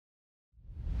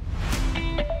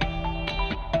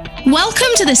Welcome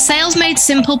to the Sales Made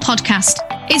Simple podcast.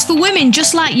 It's for women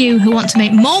just like you who want to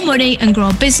make more money and grow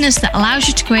a business that allows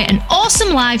you to create an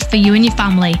awesome life for you and your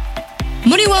family.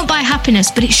 Money won't buy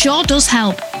happiness, but it sure does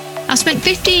help. I've spent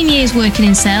 15 years working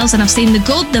in sales and I've seen the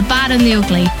good, the bad and the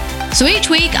ugly. So each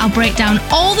week I'll break down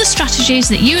all the strategies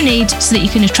that you need so that you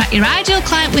can attract your ideal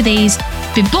client with ease,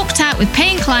 be booked out with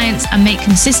paying clients and make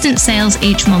consistent sales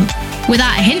each month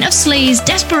without a hint of sleaze,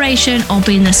 desperation or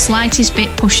being the slightest bit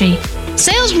pushy.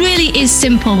 Sales really is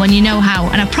simple when you know how,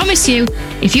 and I promise you,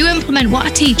 if you implement what I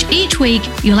teach each week,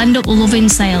 you'll end up loving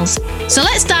sales. So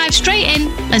let's dive straight in,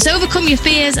 let's overcome your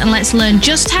fears, and let's learn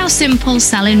just how simple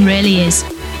selling really is.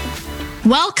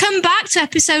 Welcome back to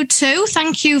episode 2.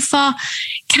 Thank you for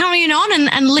carrying on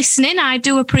and listening. I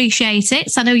do appreciate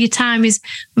it. So I know your time is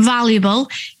valuable.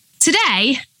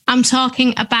 Today, I'm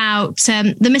talking about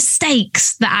the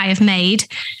mistakes that I have made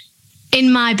in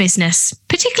my business,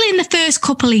 particularly in the first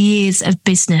couple of years of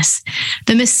business.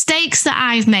 The mistakes that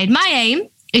I've made. My aim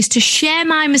is to share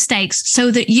my mistakes so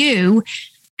that you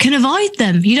can avoid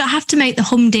them. You don't have to make the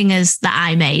humdingers that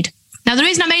I made. Now, the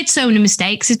reason I made so many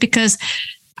mistakes is because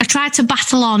I tried to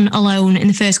battle on alone in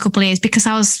the first couple of years because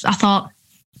I thought,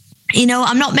 you know,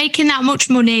 I'm not making that much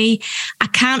money. I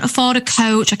can't afford a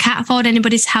coach. I can't afford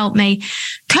anybody to help me.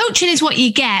 Coaching is what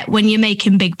you get when you're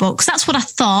making big bucks. That's what I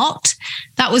thought.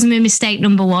 That was my mistake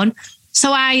number one.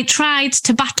 So I tried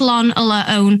to battle on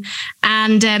alone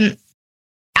and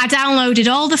I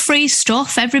downloaded all the free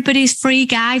stuff, everybody's free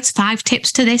guides, 5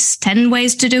 tips to this, 10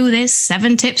 ways to do this,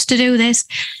 7 tips to do this.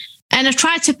 And I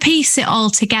tried to piece it all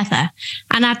together.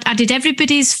 And I did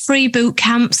everybody's free boot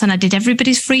camps and I did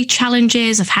everybody's free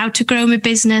challenges of how to grow my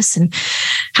business and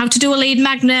how to do a lead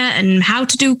magnet and how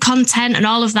to do content and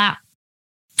all of that.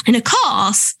 And of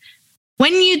course,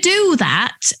 when you do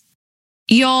that,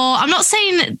 I'm not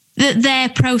saying that their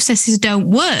processes don't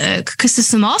work because there's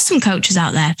some awesome coaches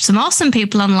out there, some awesome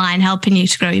people online helping you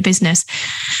to grow your business.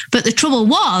 But the trouble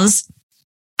was,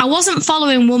 I wasn't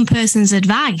following one person's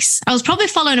advice. I was probably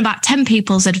following about 10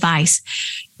 people's advice,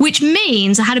 which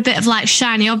means I had a bit of like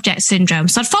shiny object syndrome.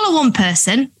 So I'd follow one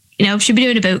person, you know, she'd be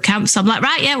doing a boot camp. So I'm like,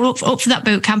 right, yeah, we're up for that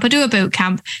boot camp. I do a boot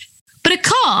camp. But of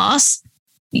course,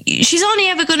 she's only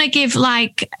ever going to give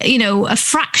like, you know, a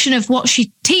fraction of what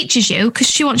she teaches you because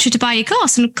she wants you to buy your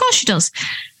course. And of course she does.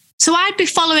 So I'd be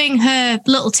following her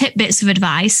little tidbits of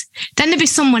advice. Then there'd be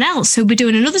someone else who'd be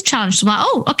doing another challenge. So I'm like,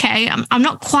 oh, okay, I'm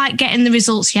not quite getting the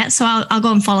results yet. So I'll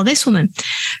go and follow this woman.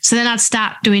 So then I'd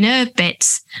start doing her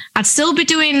bits. I'd still be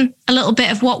doing a little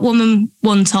bit of what woman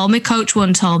one told me, coach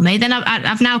one told me. Then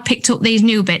I've now picked up these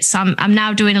new bits. I'm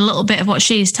now doing a little bit of what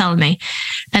she's telling me.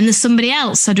 Then there's somebody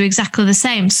else. I do exactly the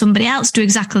same. Somebody else do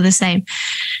exactly the same.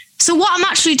 So what I'm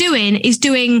actually doing is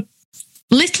doing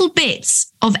little bits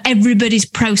of everybody's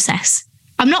process.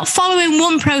 I'm not following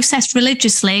one process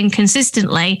religiously and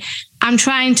consistently. I'm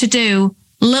trying to do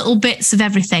little bits of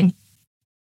everything.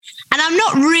 And I'm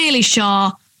not really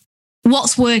sure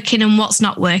what's working and what's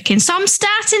not working. So I'm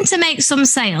starting to make some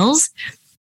sales,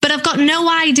 but I've got no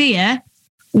idea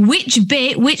which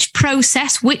bit, which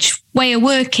process, which way of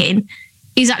working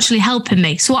is actually helping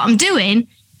me. So what I'm doing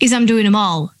is I'm doing them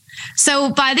all.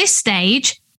 So by this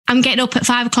stage, I'm getting up at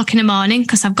 5 o'clock in the morning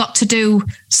because I've got to do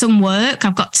some work.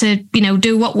 I've got to, you know,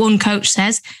 do what one coach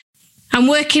says. I'm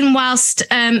working whilst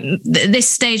this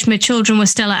stage my children were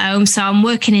still at home. So I'm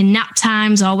working in nap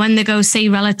times or when they go see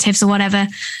relatives or whatever,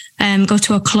 go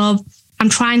to a club. I'm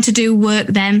trying to do work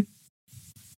then.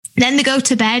 Then they go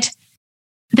to bed.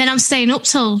 Then I'm staying up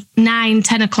till 9,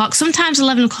 10 o'clock, sometimes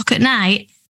 11 o'clock at night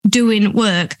doing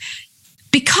work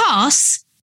because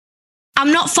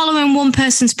I'm not following one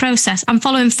person's process. I'm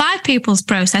following 5 people's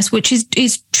process, which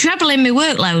is trebling my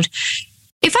workload.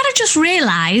 If I'd have just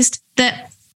realised that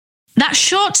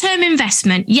short-term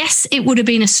investment, yes, it would have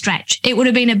been a stretch. It would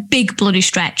have been a big bloody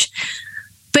stretch.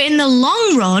 But in the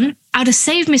long run, I'd have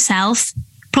saved myself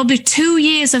probably 2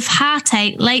 years of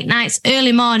heartache, late nights,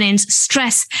 early mornings,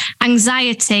 stress,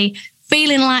 anxiety,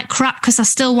 feeling like crap because I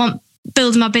still want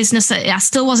building my business. I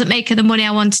still wasn't making the money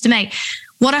I wanted to make.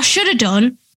 What I should have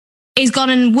done is gone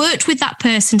and worked with that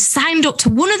person, signed up to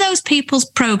one of those people's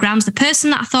programs, the person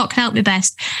that I thought could help me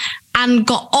best, and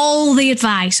got all the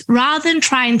advice rather than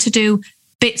trying to do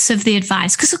bits of the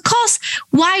advice. Because of course,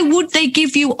 why would they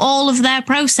give you all of their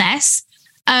process?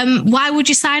 Why would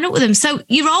you sign up with them? So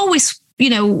you're always, you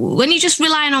know, when you're just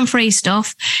relying on free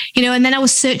stuff, you know, and then I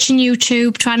was searching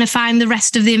YouTube, trying to find the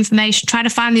rest of the information, trying to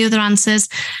find the other answers.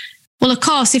 Well, of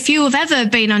course, if you have ever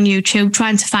been on YouTube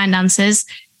trying to find answers,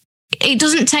 it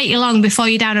doesn't take you long before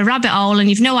you're down a rabbit hole and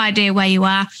you've no idea where you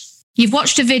are. You've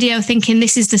watched a video thinking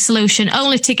this is the solution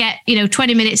only to get,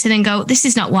 20 minutes in and go, this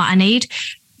is not what I need.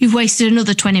 you've wasted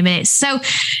another 20 minutes. So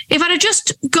if I'd have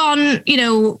just gone,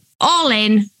 all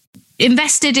in,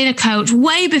 invested in a coach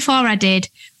way before I did,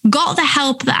 got the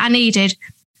help that I needed,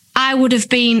 I would have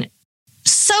been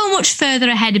so much further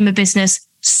ahead in my business,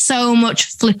 so much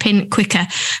flipping quicker.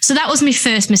 So that was my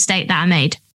first mistake that I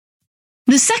made.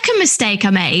 The second mistake I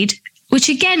made, which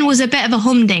again was a bit of a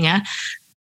humdinger,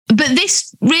 but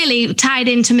this really tied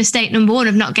into mistake number one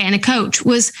of not getting a coach,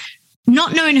 was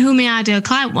not knowing who my ideal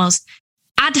client was.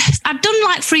 I'd done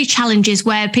like 3 challenges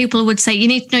where people would say, you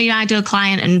need to know your ideal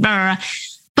client and blah, blah, blah.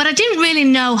 But I didn't really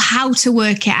know how to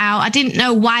work it out. I didn't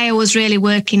know why I was really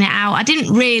working it out. I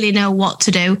didn't really know what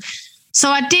to do. So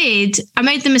I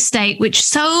made the mistake, which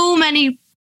so many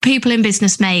people in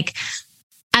business make,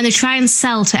 and they try and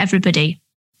sell to everybody.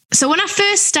 So when I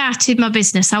first started my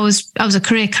business, I was a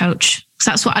career coach. So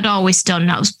that's what I'd always done.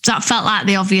 That felt like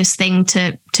the obvious thing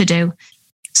to do.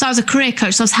 So I was a career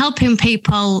coach. So I was helping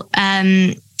people,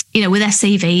 with their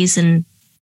CVs and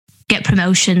get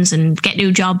promotions and get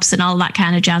new jobs and all that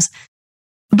kind of jazz.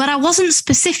 But I wasn't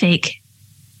specific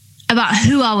about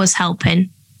who I was helping.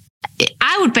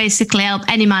 I would basically help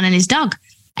any man and his dog.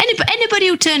 Anybody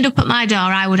who turned up at my door,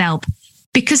 I would help,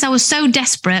 because I was so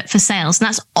desperate for sales. And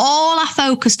that's all I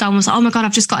focused on was, oh my God,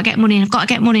 I've just got to get money in. I've got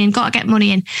to get money in, got to get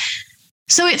money in.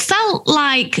 So it felt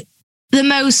like the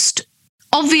most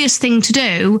obvious thing to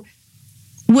do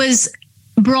was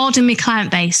broaden my client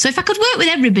base. So if I could work with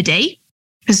everybody,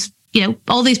 because,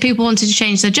 all these people wanted to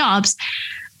change their jobs,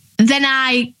 then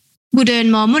I would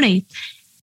earn more money.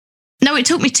 Now, it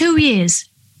took me 2 years,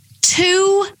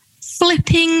 2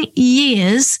 flipping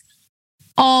years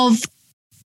of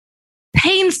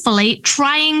painfully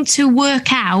trying to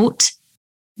work out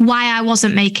why I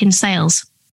wasn't making sales.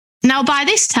 Now, by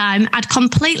this time, I'd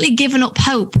completely given up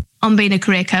hope on being a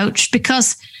career coach,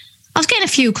 because I was getting a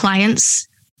few clients,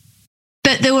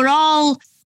 but they were all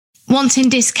wanting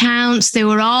discounts. They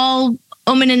were all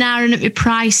umming and ahhing at my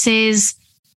prices.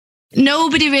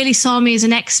 Nobody really saw me as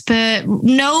an expert.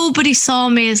 Nobody saw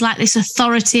me as like this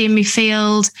authority in my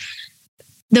field.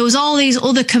 There was all these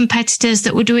other competitors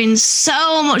that were doing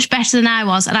so much better than I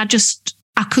was. And I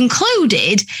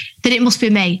concluded that it must be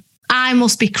me. I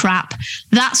must be crap.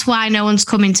 That's why no one's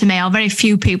coming to me, or very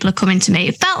few people are coming to me.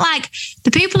 It felt like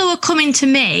the people who were coming to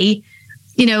me,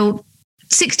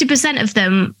 60% of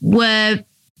them were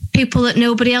people that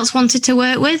nobody else wanted to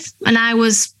work with. And I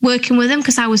was working with them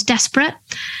because I was desperate.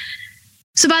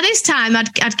 So by this time,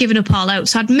 I'd given up all hope.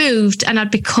 So I'd moved and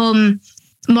I'd become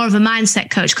more of a mindset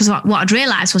coach, because what I'd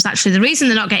realised was actually the reason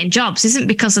they're not getting jobs isn't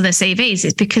because of their CVs,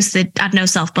 it's because they had no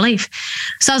self-belief.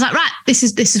 So I was like, right, this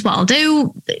is what I'll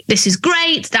do. This is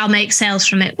great. I'll make sales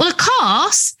from it. Well, of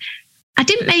course, I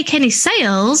didn't make any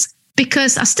sales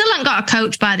because I still hadn't got a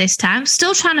coach by this time,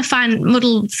 still trying to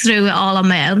muddle through it all on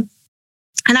my own.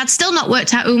 And I'd still not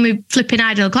worked out who my flipping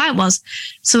ideal client was.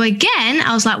 So again,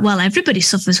 I was like, well, everybody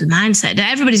suffers with mindset.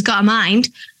 Everybody's got a mind.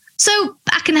 So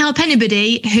I can help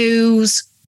anybody who's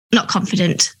not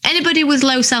confident. Anybody with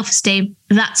low self-esteem,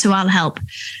 that's who I'll help.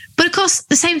 But of course,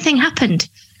 the same thing happened.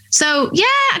 So yeah,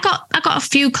 I got a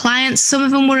few clients. Some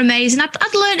of them were amazing.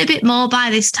 I'd learned a bit more by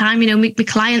this time. My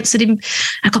clients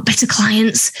I got better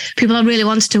clients, people I really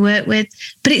wanted to work with.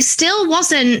 But I still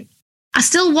wasn't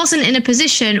in a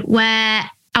position where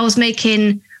I was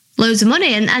making loads of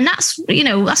money. And that's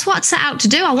what I'd set out to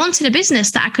do. I wanted a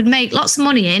business that I could make lots of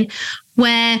money in,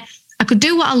 where I could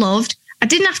do what I loved. I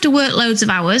didn't have to work loads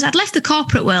of hours. I'd left the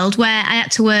corporate world where I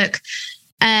had to work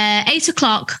 8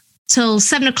 o'clock till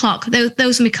 7 o'clock.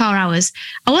 Those were my core hours.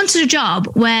 I wanted a job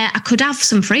where I could have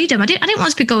some freedom. I didn't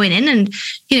want to be going in and,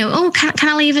 can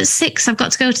I leave at 6? I've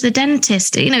got to go to the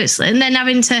dentist, and then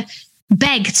having to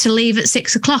beg to leave at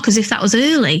 6 o'clock as if that was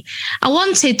early. I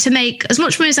wanted to make as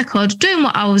much money as I could, doing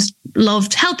what I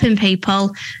loved, helping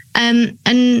people, and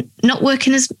not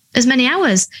working as many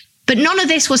hours. But none of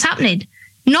this was happening.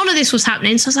 So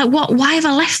I was like, why have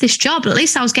I left this job? At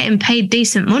least I was getting paid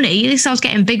decent money. At least I was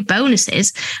getting big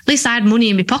bonuses. At least I had money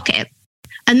in my pocket.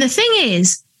 And the thing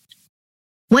is,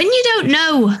 when you don't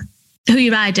know who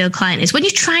your ideal client is, when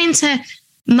you're trying to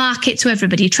market to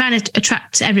everybody, you're trying to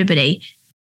attract everybody,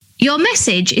 your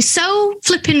message is so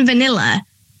flipping vanilla,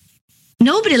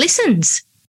 nobody listens.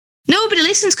 Nobody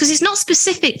listens because it's not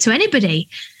specific to anybody.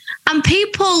 And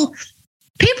people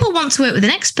want to work with an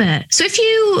expert. So if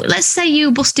let's say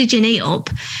you busted your knee up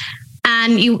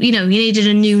and you needed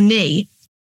a new knee,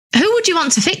 who would you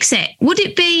want to fix it? Would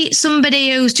it be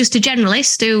somebody who's just a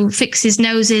generalist who fixes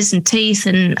noses and teeth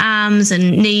and arms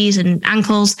and knees and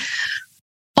ankles?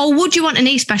 Or would you want a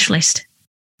knee specialist?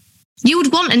 You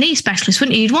would want a knee specialist,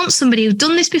 wouldn't you? You'd want somebody who'd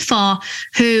done this before,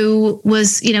 who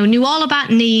was, knew all about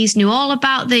knees, knew all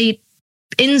about the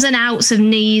ins and outs of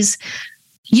knees.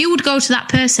 You would go to that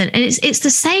person. And it's the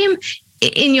same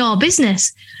in your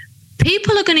business.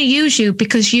 People are going to use you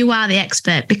because you are the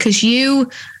expert, because you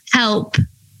help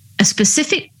a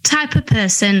specific type of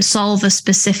person solve a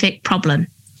specific problem.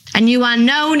 And you are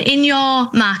known in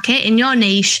your market, in your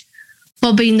niche,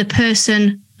 for being the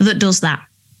person that does that.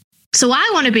 So I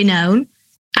want to be known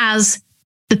as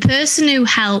the person who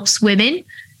helps women,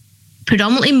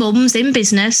 predominantly mums in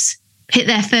business, hit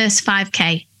their first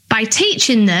 5K by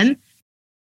teaching them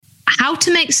how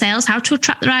to make sales, how to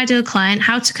attract their ideal client,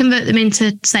 how to convert them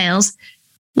into sales,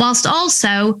 whilst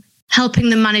also helping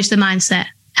them manage the mindset,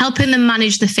 helping them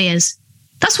manage the fears.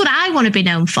 That's what I want to be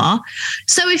known for.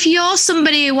 So if you're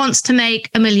somebody who wants to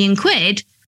make £1 million,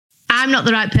 I'm not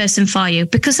the right person for you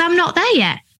because I'm not there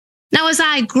yet. Now, as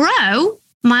I grow,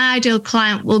 my ideal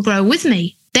client will grow with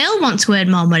me. They'll want to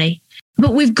earn more money,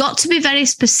 but we've got to be very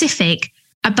specific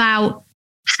about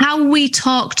how we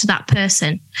talk to that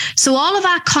person. So all of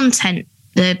our content,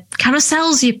 the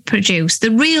carousels you produce,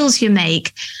 the reels you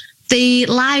make, the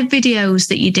live videos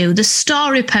that you do, the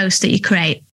story posts that you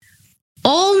create,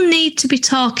 all need to be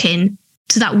talking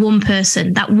to that one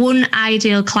person, that one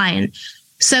ideal client,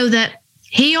 so that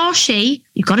he or she,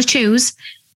 you've got to choose,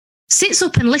 sits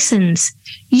up and listens.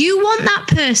 You want that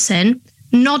person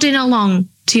nodding along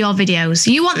to your videos.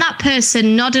 You want that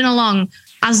person nodding along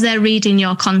as they're reading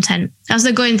your content, as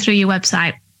they're going through your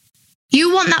website.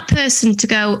 You want that person to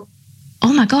go,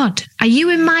 oh my God, are you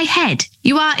in my head?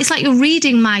 You are. It's like you're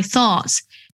reading my thoughts.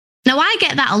 Now, I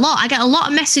get that a lot. I get a lot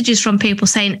of messages from people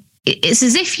saying, it's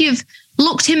as if you've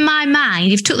looked in my mind,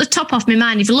 you've took the top off my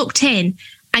mind, you've looked in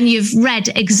and you've read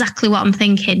exactly what I'm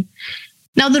thinking.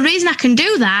 Now, the reason I can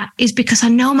do that is because I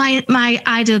know my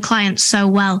ideal client so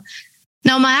well.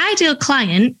 Now, my ideal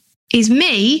client is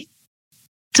me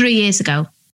 3 years ago.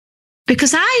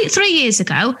 Because 3 years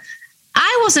ago,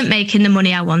 I wasn't making the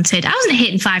money I wanted. I wasn't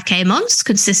hitting 5K months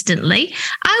consistently.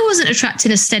 I wasn't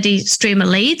attracting a steady stream of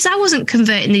leads. I wasn't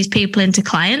converting these people into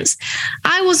clients.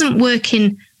 I wasn't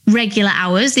working regular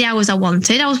hours, the hours I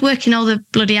wanted. I was working all the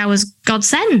bloody hours God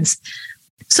sends.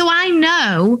 So I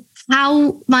know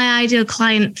how my ideal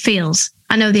client feels.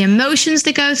 I know the emotions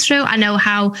they go through. I know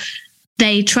how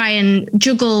they try and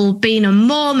juggle being a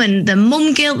mum and the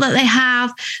mum guilt that they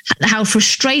have, how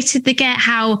frustrated they get,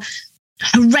 how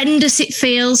horrendous it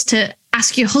feels to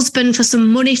ask your husband for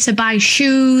some money to buy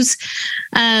shoes,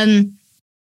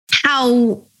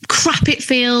 how crap it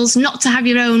feels not to have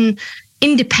your own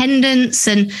independence,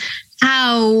 and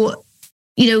how,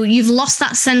 you've lost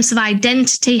that sense of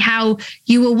identity, how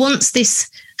you were once this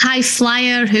high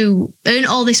flyer who earned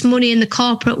all this money in the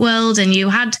corporate world and you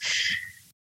had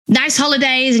nice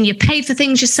holidays and you paid for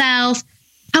things yourself,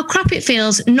 how crap it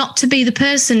feels not to be the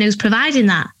person who's providing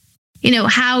that.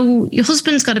 How your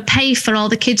husband's got to pay for all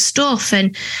the kids' stuff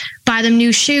and buy them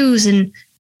new shoes and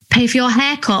pay for your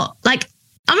haircut. Like,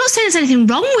 I'm not saying there's anything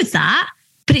wrong with that,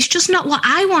 but it's just not what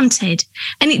I wanted.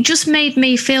 And it just made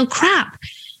me feel crap.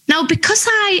 Now, because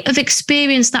I have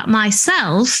experienced that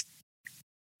myself,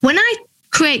 when I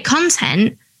create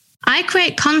content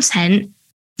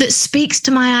that speaks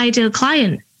to my ideal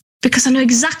client because I know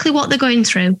exactly what they're going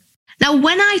through. Now,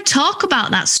 when I talk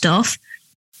about that stuff,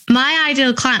 my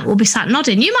ideal client will be sat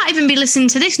nodding. You might even be listening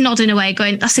to this nodding away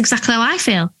going, that's exactly how I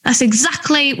feel. That's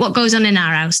exactly what goes on in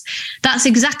our house. That's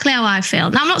exactly how I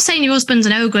feel. Now, I'm not saying your husband's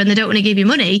an ogre and they don't want to give you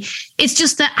money. It's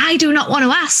just that I do not want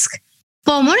to ask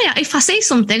for money. If I see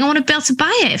something, I want to be able to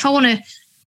buy it. If I want to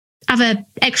have an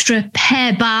extra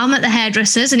hair balm at the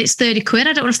hairdresser's and it's 30 quid,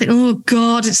 I don't want to think, oh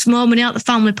God, it's more money out the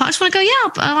family pot. I just want to go, yeah,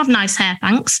 I'll have nice hair,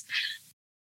 thanks.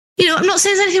 I'm not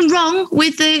saying there's anything wrong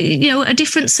with a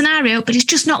different scenario, but it's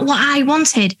just not what I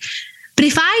wanted. But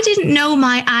if I didn't know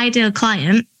my ideal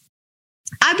client,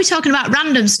 I'd be talking about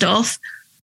random stuff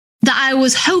that I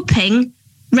was hoping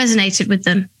resonated with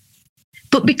them.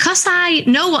 But because I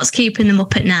know what's keeping them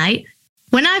up at night,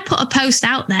 when I put a post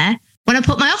out there, when I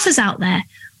put my offers out there,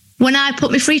 when I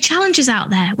put my free challenges out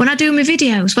there, when I do my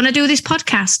videos, when I do this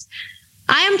podcast,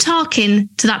 I am talking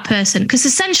to that person because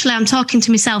essentially I'm talking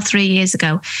to myself 3 years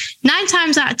ago. 9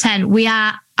 times out of 10, we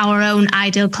are our own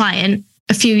ideal client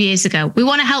a few years ago. We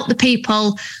want to help the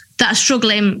people that are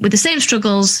struggling with the same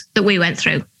struggles that we went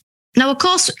through. Now, of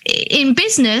course, in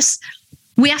business,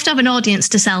 we have to have an audience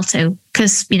to sell to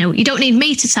because, you don't need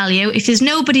me to tell you. If there's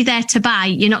nobody there to buy,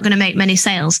 you're not going to make many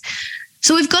sales.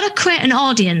 So we've got to create an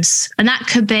audience, and that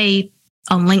could be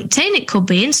on LinkedIn, it could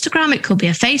be Instagram, it could be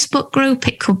a Facebook group,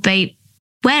 it could be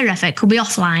wherever, it could be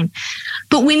offline.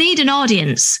 But we need an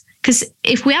audience. Because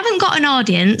if we haven't got an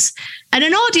audience, and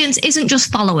an audience isn't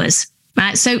just followers,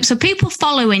 right? So people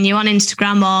following you on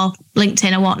Instagram or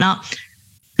LinkedIn or whatnot,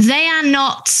 they are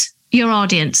not your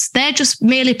audience. They're just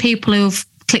merely people who've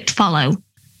clicked follow.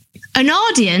 An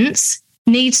audience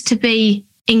needs to be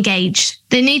engaged.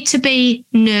 They need to be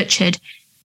nurtured.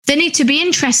 They need to be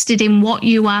interested in what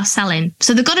you are selling.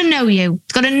 So they've got to know you.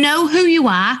 They've got to know who you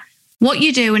are, what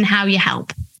you do, and how you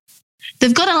help.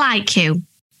 They've got to like you.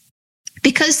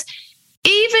 Because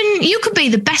even you could be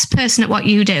the best person at what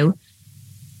you do.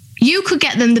 You could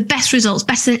get them the best results,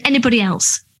 better than anybody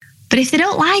else. But if they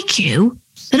don't like you,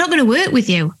 they're not going to work with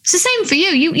you. It's the same for you.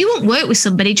 You won't work with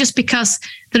somebody just because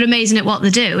they're amazing at what they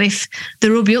do. If they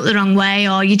rub you up the wrong way,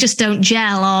 or you just don't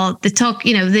gel, or they talk,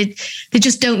 they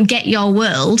just don't get your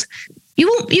world, you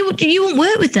won't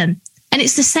work with them. And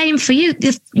it's the same for you.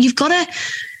 You've got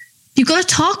to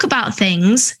talk about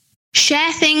things,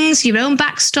 share things, your own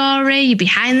backstory, your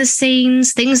behind the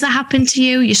scenes, things that happen to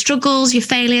you, your struggles, your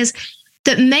failures,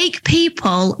 that make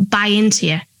people buy into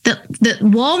you, that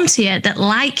warm to you, that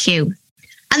like you.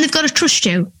 And they've got to trust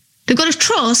you. They've got to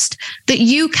trust that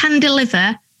you can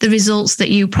deliver the results that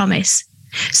you promise.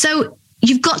 So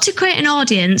you've got to create an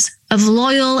audience of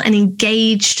loyal and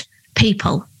engaged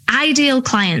people, ideal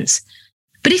clients.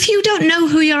 But if you don't know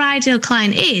who your ideal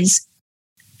client is,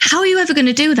 how are you ever going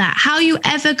to do that? How are you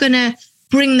ever going to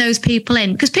bring those people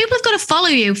in? Because people have got to follow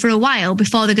you for a while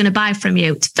before they're going to buy from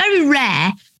you. It's very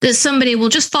rare that somebody will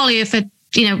just follow you for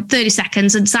 30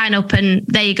 seconds and sign up and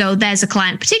there you go, there's a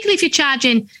client, particularly if you're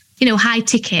charging, high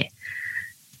ticket.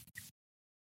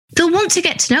 They'll want to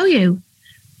get to know you.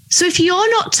 So if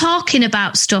you're not talking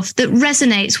about stuff that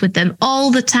resonates with them all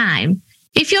the time,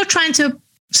 if you're trying to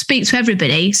speak to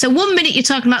everybody, so 1 minute you're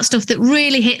talking about stuff that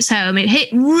really hits home,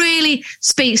 really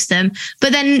speaks to them,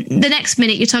 but then the next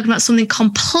minute you're talking about something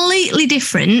completely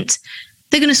different,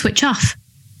 they're going to switch off.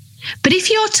 But if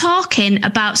you're talking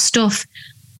about stuff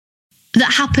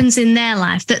that happens in their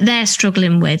life that they're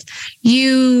struggling with,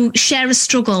 you share a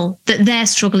struggle that they're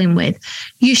struggling with,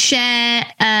 you share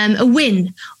a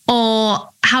win or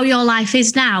how your life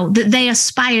is now that they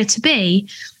aspire to be,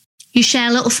 you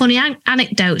share little funny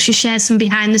anecdotes, you share some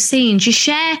behind the scenes, you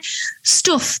share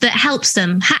stuff that helps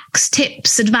them, hacks,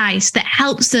 tips, advice that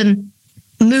helps them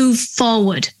move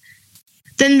forward,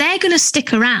 then they're going to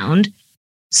stick around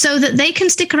so that they can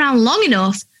stick around long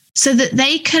enough so that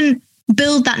they can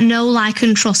build that know, like,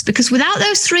 and trust. Because without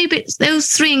those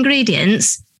three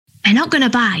ingredients, they're not going to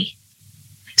buy.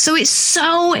 So it's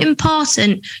so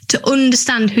important to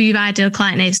understand who your ideal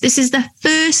client is. This is the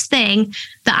first thing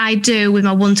that I do with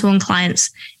my one-to-one clients,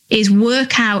 is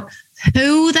work out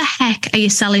who the heck are you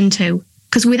selling to?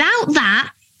 Because without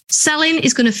that, selling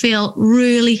is going to feel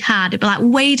really hard. It'd be like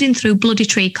wading through bloody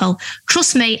treacle.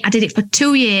 Trust me, I did it for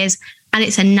 2 years and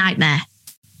it's a nightmare.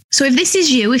 So if this is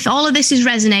you, if all of this is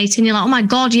resonating, you're like, oh my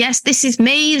God, yes, this is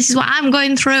me. This is what I'm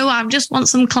going through. I just want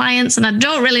some clients and I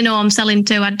don't really know who I'm selling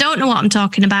to. I don't know what I'm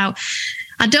talking about.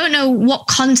 I don't know what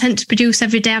content to produce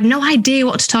every day. I have no idea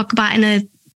what to talk about in a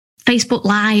Facebook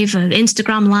Live or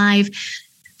Instagram Live.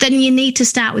 Then you need to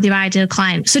start with your ideal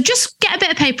client. So just get a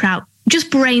bit of paper out.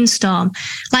 Just brainstorm.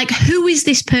 Like, who is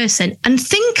this person? And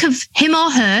think of him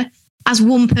or her as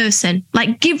one person.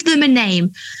 Like, give them a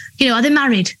name. Are they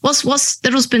married? What's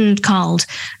their husband called?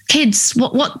 Kids?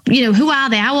 What? Who are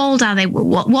they? How old are they?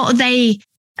 What are they?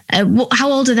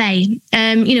 How old are they?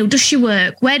 Does she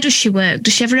work? Where does she work?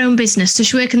 Does she have her own business? Does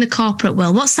she work in the corporate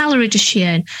world? What salary does she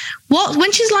earn?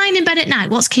 When she's lying in bed at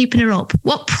night, what's keeping her up?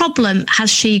 What problem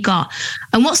has she got?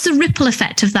 And what's the ripple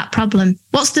effect of that problem?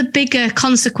 What's the bigger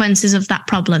consequences of that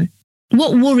problem?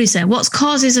 What worries her? What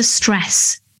causes her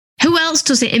stress? Who else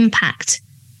does it impact?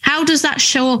 How does that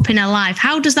show up in her life?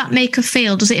 How does that make her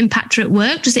feel? Does it impact her at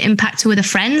work? Does it impact her with her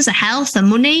friends, her health, her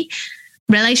money,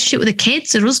 relationship with her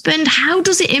kids, her husband? How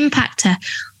does it impact her?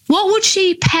 What would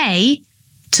she pay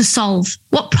to solve?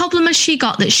 What problem has she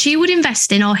got that she would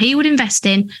invest in or he would invest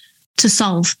in to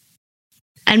solve?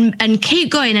 And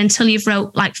keep going until you've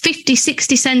wrote like 50,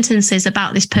 60 sentences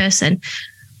about this person.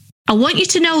 I want you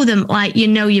to know them like you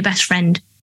know your best friend.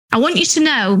 I want you to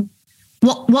know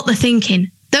what they're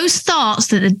thinking. Those thoughts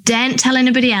that they daren't tell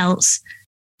anybody else,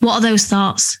 what are those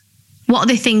thoughts? What are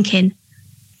they thinking?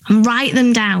 And write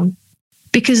them down.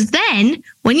 Because then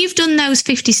when you've done those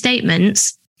 50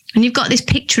 statements and you've got this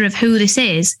picture of who this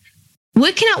is,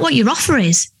 working out what your offer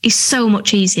is so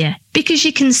much easier because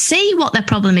you can see what their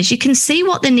problem is. You can see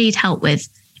what they need help with.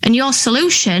 And your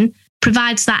solution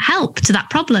provides that help to that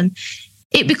problem.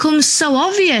 It becomes so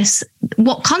obvious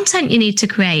what content you need to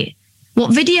create.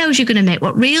 what videos you're going to make,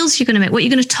 what reels you're going to make, what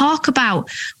you're going to talk about,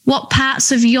 what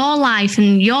parts of your life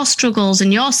and your struggles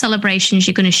and your celebrations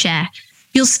you're going to share.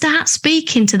 You'll start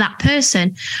speaking to that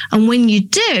person. And when you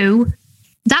do,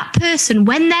 that person,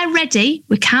 when they're ready,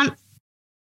 we can't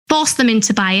force them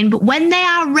into buying, but when they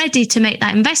are ready to make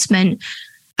that investment,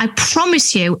 I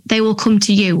promise you, they will come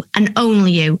to you and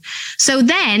only you. So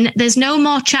then there's no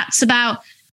more chats about,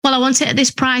 well, I want it at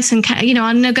this price and,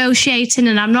 I'm negotiating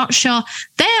and I'm not sure.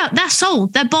 They're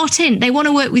sold. They're bought in. They want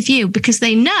to work with you because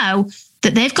they know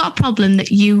that they've got a problem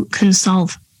that you can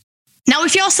solve. Now,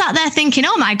 if you're sat there thinking,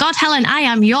 oh my God, Helen, I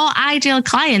am your ideal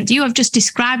client. You have just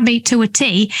described me to a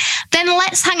T. Then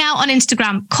let's hang out on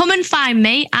Instagram. Come and find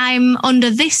me. I'm under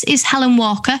This Is Helen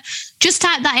Walker. Just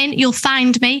type that in. You'll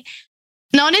find me.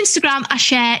 Now on Instagram, I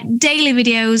share daily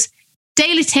videos,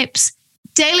 daily tips,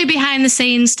 daily behind the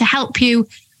scenes to help you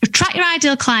attract your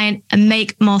ideal client and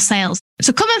make more sales.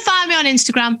 So come and find me on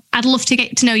Instagram. I'd love to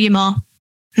get to know you more.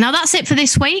 Now that's it for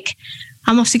this week.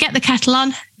 I'm off to get the kettle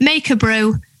on, make a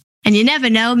brew, and you never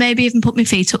know, maybe even put my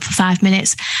feet up for 5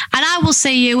 minutes. And I will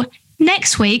see you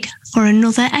next week for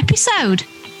another episode.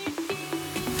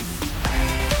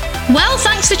 Well,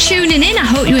 thanks for tuning in. I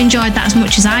hope you enjoyed that as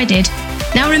much as I did.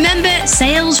 Now remember,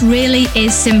 sales really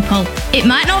is simple. It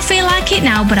might not feel like it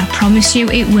now, but I promise you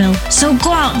it will. So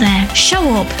go out there,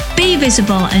 show up, be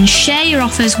visible, and share your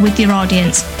offers with your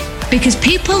audience. Because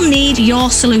people need your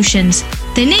solutions.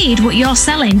 They need what you're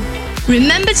selling.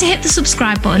 Remember to hit the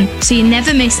subscribe button so you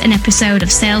never miss an episode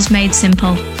of Sales Made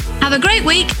Simple. Have a great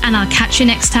week, and I'll catch you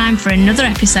next time for another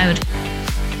episode.